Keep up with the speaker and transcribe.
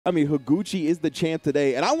I mean, Higuchi is the champ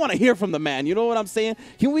today, and I want to hear from the man. You know what I'm saying?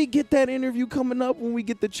 Can we get that interview coming up when we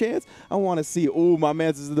get the chance? I want to see. Oh, my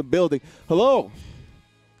man's is in the building. Hello.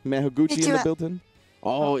 Man, Higuchi in the building?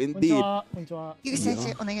 Oh, indeed.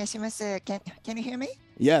 Higuchi sensei, can you hear me?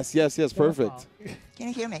 Yes, yes, yes. Perfect. Can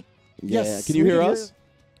you hear me? Yeah. Yes, Can you hear us?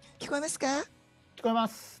 聞こえますか? 聞こえま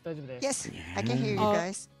す。大丈夫です。 Yes, I can hear you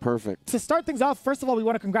guys. Perfect. To start things off, first of all, we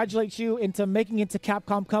want to congratulate you into making it to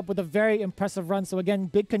Capcom Cup with a very impressive run. So again,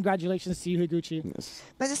 big congratulations to you, Higuchi. Yes.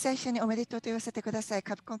 まず最初におめでとうと言わせてください。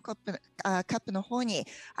カプコンカップの方に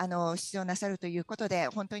出場なさるということで、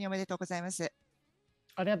本当におめでとうございます。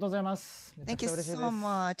ありがとうございます。 Thank you so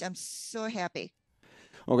much. I'm so happy.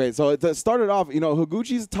 Okay, so to start it off,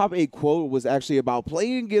 Higuchi's top 8 quote was actually about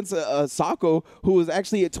playing against Sako, who is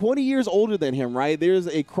actually 20 years older than him, right? There's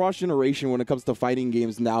a cross generation when it comes to fighting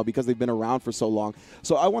games now because they've been around for so long.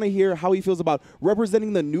 So I want to hear how he feels about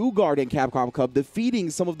representing the new guard in Capcom Cup,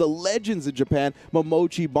 defeating some of the legends in Japan.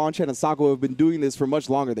 Momochi, Bonchan, and Sako have been doing this for much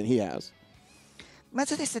longer than he has. ま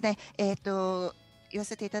ずですね、言わ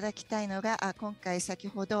せていただきたいのが、今回先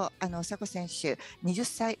ほど佐古選手20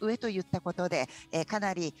歳上と言ったことで、か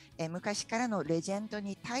なり昔からのレジェンド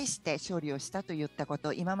に対して勝利をしたと言ったこ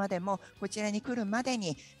と、今までもこちらに来るまで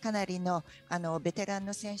にかなりのベテラン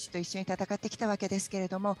の選手と一緒に戦ってきたわけですけれ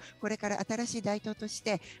ども、これから新しい代表とし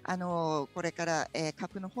てこれからカッ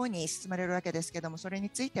プの方に進まれるわけですけれども、それに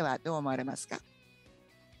ついてはどう思われますか？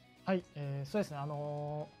はい、そうですね。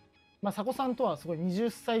佐古さんとはすごい20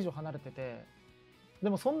歳以上離れてて、で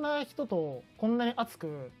もそんな人とこんなに熱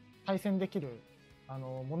く対戦できる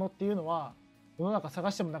ものっていうのは世の中探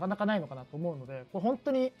してもなかなかないのかなと思うので、これ本当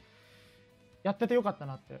にやっててよかった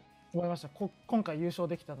なって思いました。今回優勝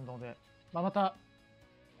できたので、また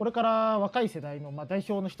これから若い世代の代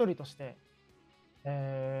表の一人として、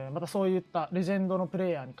またそういったレジェンドのプレ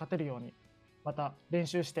イヤーに勝てるようにまた練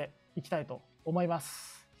習していきたいと思いま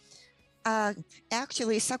す。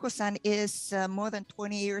Actually, Sako-san is more than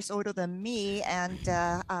 20 years older than me, and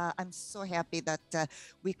I'm so happy that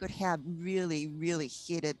we could have really, really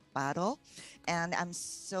heated battle. And I'm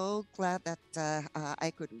so glad that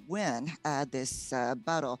I could win this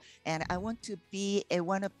battle. And I want to be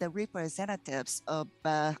one of the representatives of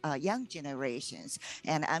young generations.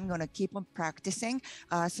 And I'm going to keep on practicing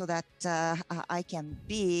so that I can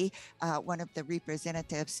be one of the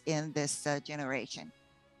representatives in this generation.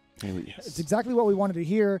 Yes. It's exactly what we wanted to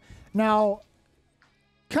hear. Now,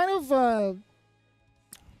 kind of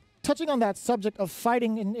touching on that subject of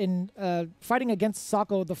fighting fighting against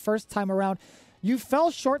Sako the first time around, you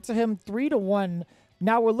fell short to him 3-1.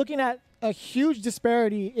 Now we're looking at a huge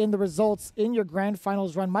disparity in the results in your grand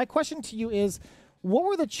finals run. My question to you is, what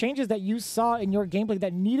were the changes that you saw in your gameplay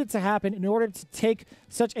that needed to happen in order to take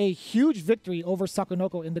such a huge victory over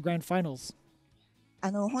Sakonoko in the grand finals?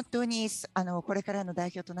 本当にこれからの代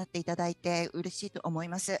表となっていただいて嬉しいと思い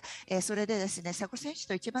ます。それでですね、佐古選手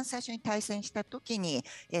と一番最初に対戦した時に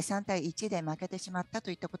3対1で負けてしまったと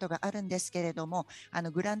いったことがあるんですけれども、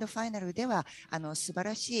グランドファイナルでは素晴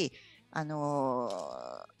らしい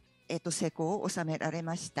成功を収められ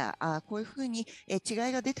ました。こういうふうに違い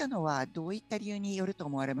が出たのはどういった理由によると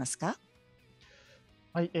思われますか？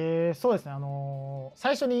はい、そうですね。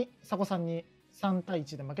最初に佐古さんに3対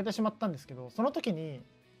1で負けてしまったんですけど、その時に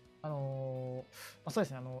そうで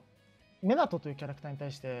すね、メナトというキャラクターに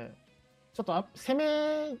対してちょっと攻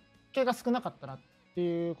め気が少なかったなって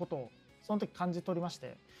いうことをその時感じ取りまし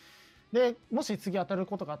て、でもし次当たる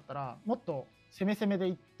ことがあったらもっと攻めで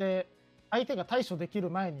いって相手が対処できる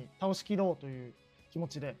前に倒しきろうという気持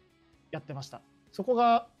ちでやってました。そこ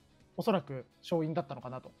がおそらく勝因だったのか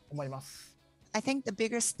なと思います。I think the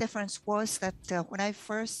biggest difference was that when I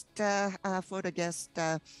first fought against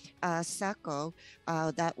Sako,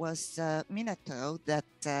 that was Minato that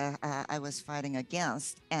I was fighting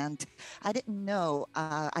against. And I didn't know,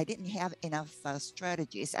 I didn't have enough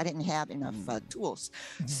strategies. I didn't have enough tools.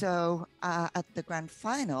 So at the grand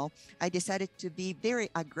final, I decided to be very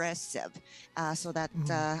aggressive so that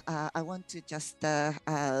I want to just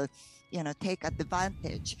take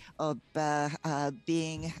advantage of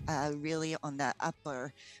being really on the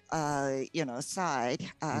upper,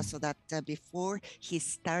 side, so that before he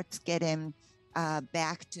starts getting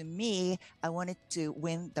back to me, I wanted to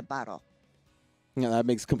win the battle. Yeah, that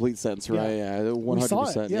makes complete sense, right? Yeah,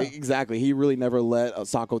 100%. Yeah. Exactly. He really never let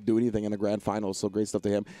Sako do anything in the grand finals, so great stuff to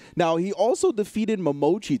him. Now, he also defeated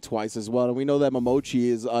Momochi twice as well, and we know that Momochi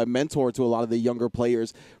is a mentor to a lot of the younger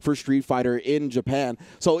players for Street Fighter in Japan.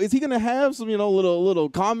 So is he going to have some, little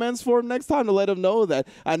comments for him next time to let him know that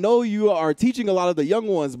I know you are teaching a lot of the young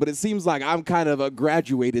ones, but it seems like I'm kind of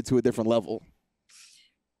graduated to a different level?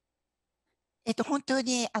 本当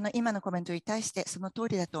に今のコメントに対してその通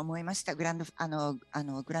りだと思いました。グランドフ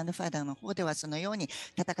ァイターの方ではそのように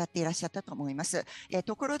戦っていらっしゃったと思います。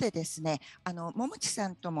ところでですね、桃地さ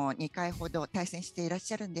んとも2回ほど対戦していらっ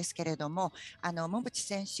しゃるんですけれども、桃地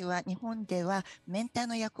選手は日本ではメンター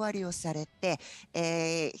の役割をされて、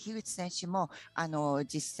樋口選手も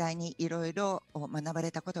実際にいろいろ学ば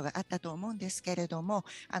れたことがあったと思うんですけれども、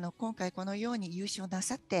今回このように優勝な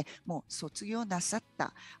さって、もう卒業なさっ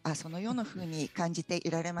た、そのようなふうに感じて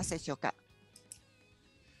いられますでしょうか。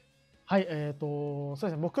はい、そうで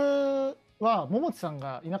すね、僕は桃地さん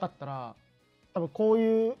がいなかったら、多分こう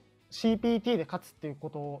いう CPT で勝つっていうこ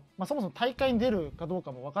とを、そもそも大会に出るかどう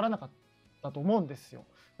かも分からなかったと思うんですよ。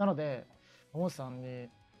なので、桃地さんに、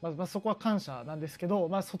そこは感謝なんですけど、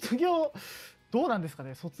卒業、どうなんですか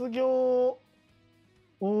ね、卒業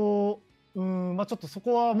を、ちょっとそ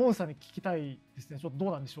こは桃地さんに聞きたいですね、ちょっとど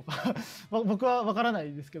うなんでしょうか。僕は分からな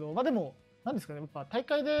いですけど、でも、なんですかね、やっぱ大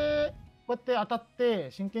会でこうやって当たって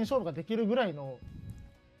真剣勝負ができるぐらいの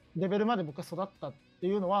レベルまで僕は育ったって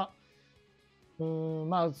いうのは、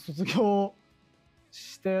卒業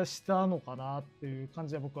したのかなっていう感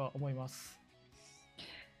じで僕は思います。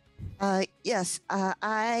Yes,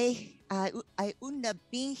 I wouldn't have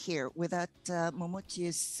been here without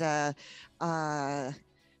Momochi's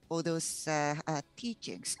all those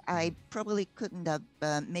teachings. I probably couldn't have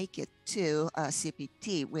make it to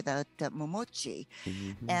CPT without Momochi.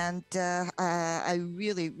 And I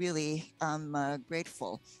really, really am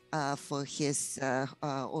grateful for his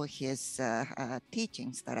all his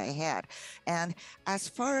teachings that I had. And as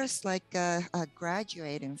far as like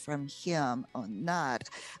graduating from him or not,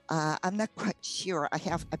 I'm not quite sure. I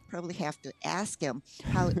probably have to ask him.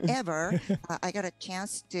 However, I got a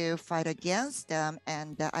chance to fight against them,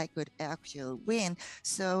 and I could actually win.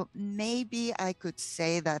 So maybe I could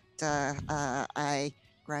say that I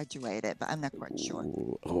graduated, but I'm not quite sure.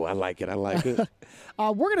 Oh, I like it. I like it.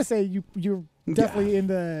 We're gonna say you're definitely in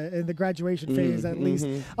the graduation phase at least.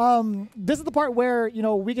 This is the part where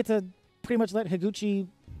we get to pretty much let Higuchi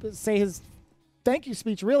say his thank you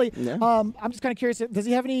speech. Really, I'm just kind of curious. Does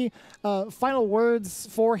he have any final words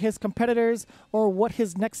for his competitors, or what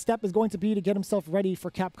his next step is going to be to get himself ready for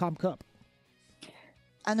Capcom Cup?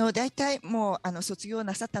 大体もう卒業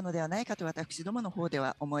なさったのではないかと私どもの方で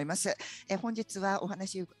は思います。本日はお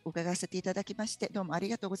話を伺わせていただきましてどうもあり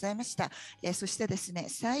がとうございました。そしてですね、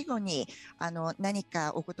最後に何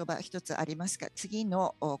かお言葉一つありますか。次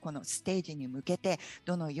のこのステージに向けて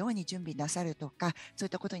どのように準備なさるとか、そういっ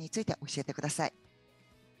たことについて教えてください。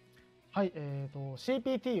はい、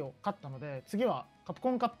CPT を勝ったので次はカプ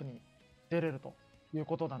コンカップに出れるという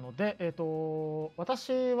ことなので、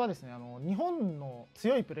私はですね、日本の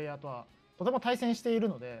強いプレイヤーとはとても対戦している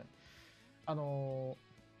ので、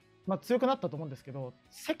強くなったと思うんですけど、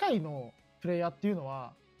世界のプレイヤーっていうの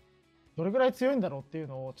はどれぐらい強いんだろうっていう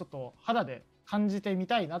のをちょっと肌で感じてみ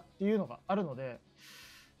たいなっていうのがあるので、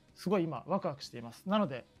すごい今ワクワクしています。なの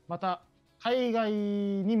でまた海外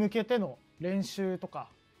に向けての練習とか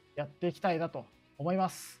やっていきたいなと思いま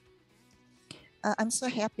す。I'm so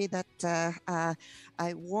happy that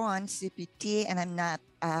I won CPT, and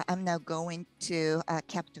I'm now going to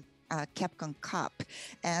Capcom Cup,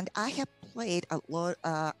 and I have played a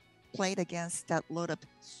lot. Played against a lot of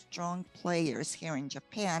strong players here in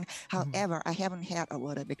Japan. However, I haven't had a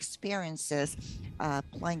lot of experiences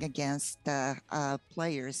playing against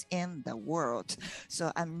players in the world.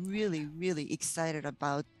 So I'm really, really excited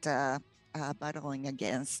about battling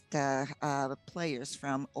against players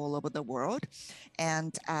from all over the world.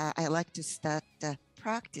 And I like to start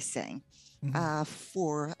practicing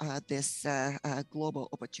for this global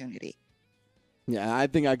opportunity. Yeah, I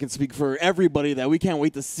think I can speak for everybody that we can't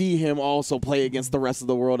wait to see him also play against the rest of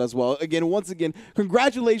the world as well. Once again,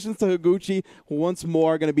 congratulations to Higuchi. Once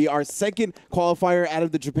more, going to be our second qualifier out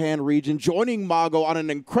of the Japan region, joining Mago on an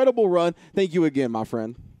incredible run. Thank you again, my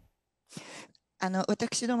friend.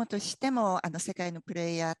 私どもとしても世界のプ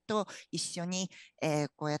レイヤーと一緒に、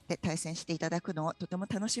こうやって対戦していただくのをとても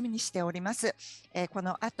楽しみにしております。こ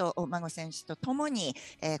の後マゴ選手とともに、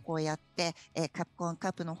こうやって、カプコンカ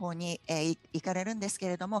ップの方に、行かれるんですけ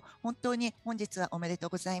れども、本当に本日はおめでとう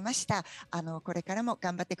ございました。これからも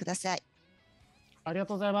頑張ってください。ありが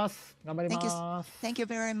とうございます。頑張ります。Thank you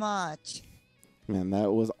very much. Man,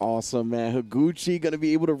 that was awesome, man. Higuchi going to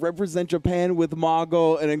be able to represent Japan with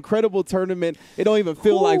Mago, an incredible tournament. It don't even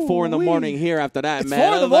feel like 4 in the morning here after that, it's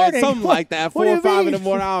man. 4 in the morning. Something like that. 4 or 5 in the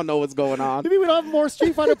morning. I don't know what's going on. You mean we don't have more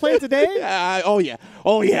Street Fighter play today? Oh,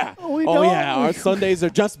 yeah. Our Sundays are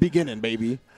just beginning, baby.